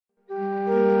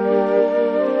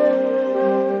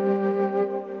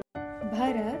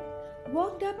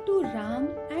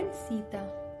Sita,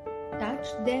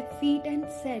 touched their feet and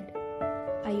said,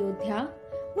 Ayodhya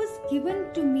was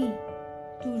given to me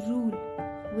to rule,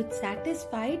 which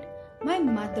satisfied my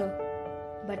mother,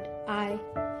 but I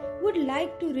would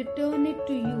like to return it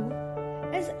to you,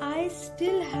 as I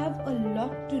still have a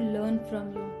lot to learn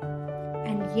from you,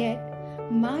 and yet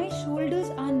my shoulders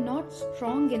are not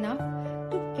strong enough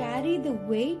to carry the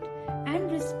weight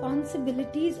and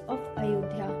responsibilities of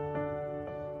Ayodhya.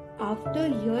 After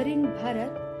hearing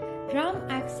Bharat, Ram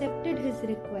accepted his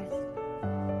request.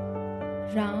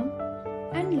 Ram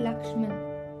and Laxman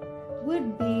were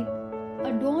bathed,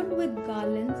 adorned with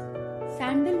garlands,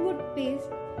 sandalwood paste,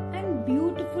 and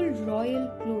beautiful royal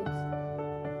clothes.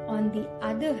 On the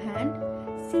other hand,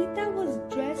 Sita was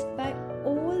dressed by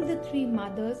all the three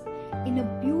mothers in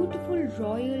a beautiful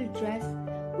royal dress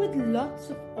with lots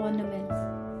of ornaments.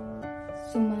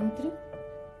 Sumantra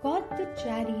caught the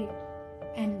chariot,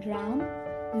 and Ram,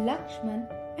 Lakshman,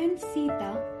 and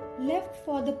Sita left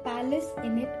for the palace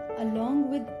in it along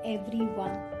with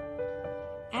everyone.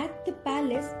 At the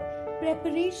palace,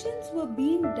 preparations were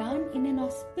being done in an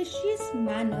auspicious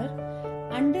manner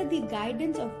under the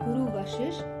guidance of Guru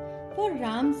Vashisht for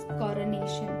Ram's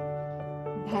coronation.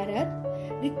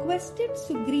 Bharat requested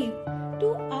Sugriv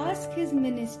to ask his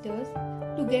ministers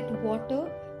to get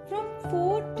water from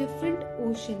 4 different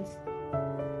oceans.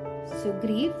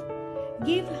 Sugriv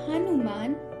gave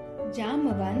Hanuman,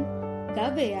 Jamavan,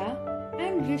 Gavaya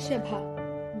and Rishabha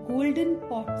golden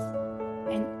pots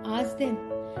and asked them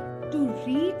to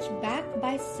reach back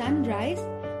by sunrise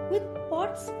with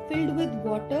pots filled with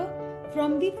water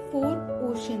from the 4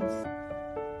 oceans.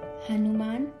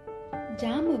 Hanuman,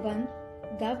 Jamavan,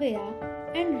 Gavaya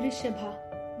and Rishabha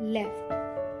left,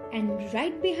 and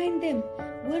right behind them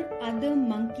were other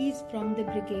monkeys from the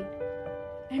brigade.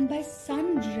 And by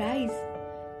sunrise,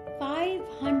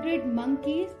 500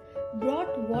 monkeys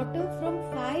brought water from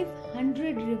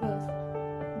 500 rivers.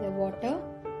 The water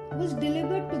was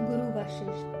delivered to Guru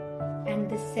Vashisht, and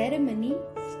the ceremony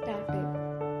started.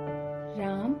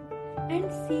 Ram and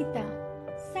Sita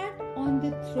sat on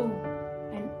the throne,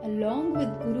 and along with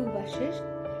Guru Vashisht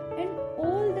and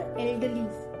all the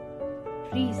elderlies,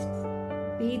 priests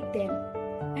bathed them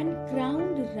and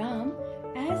crowned Ram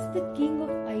as the king of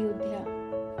Ayodhya.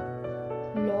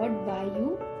 Lord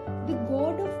Vayu, the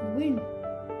god of wind,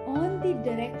 on the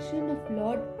direction of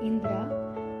Lord Indra,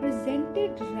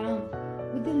 presented Ram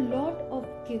with a lot of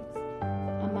gifts,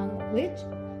 among which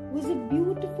was a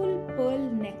beautiful pearl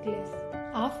necklace.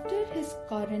 After his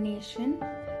coronation,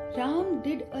 Ram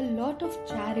did a lot of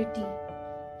charity.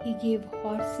 He gave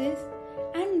horses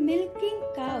and milking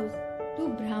cows to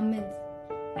Brahmins,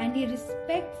 and he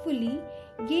respectfully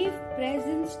gave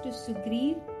presents to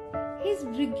Sugriv, his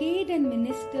brigade and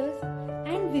ministers,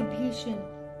 and Vibhishan.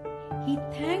 He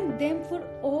thanked them for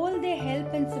all their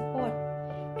help and support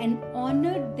and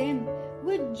honored them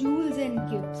with jewels and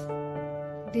gifts.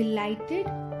 Delighted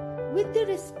with the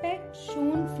respect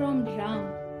shown from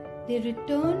Ram, they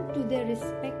returned to their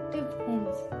respective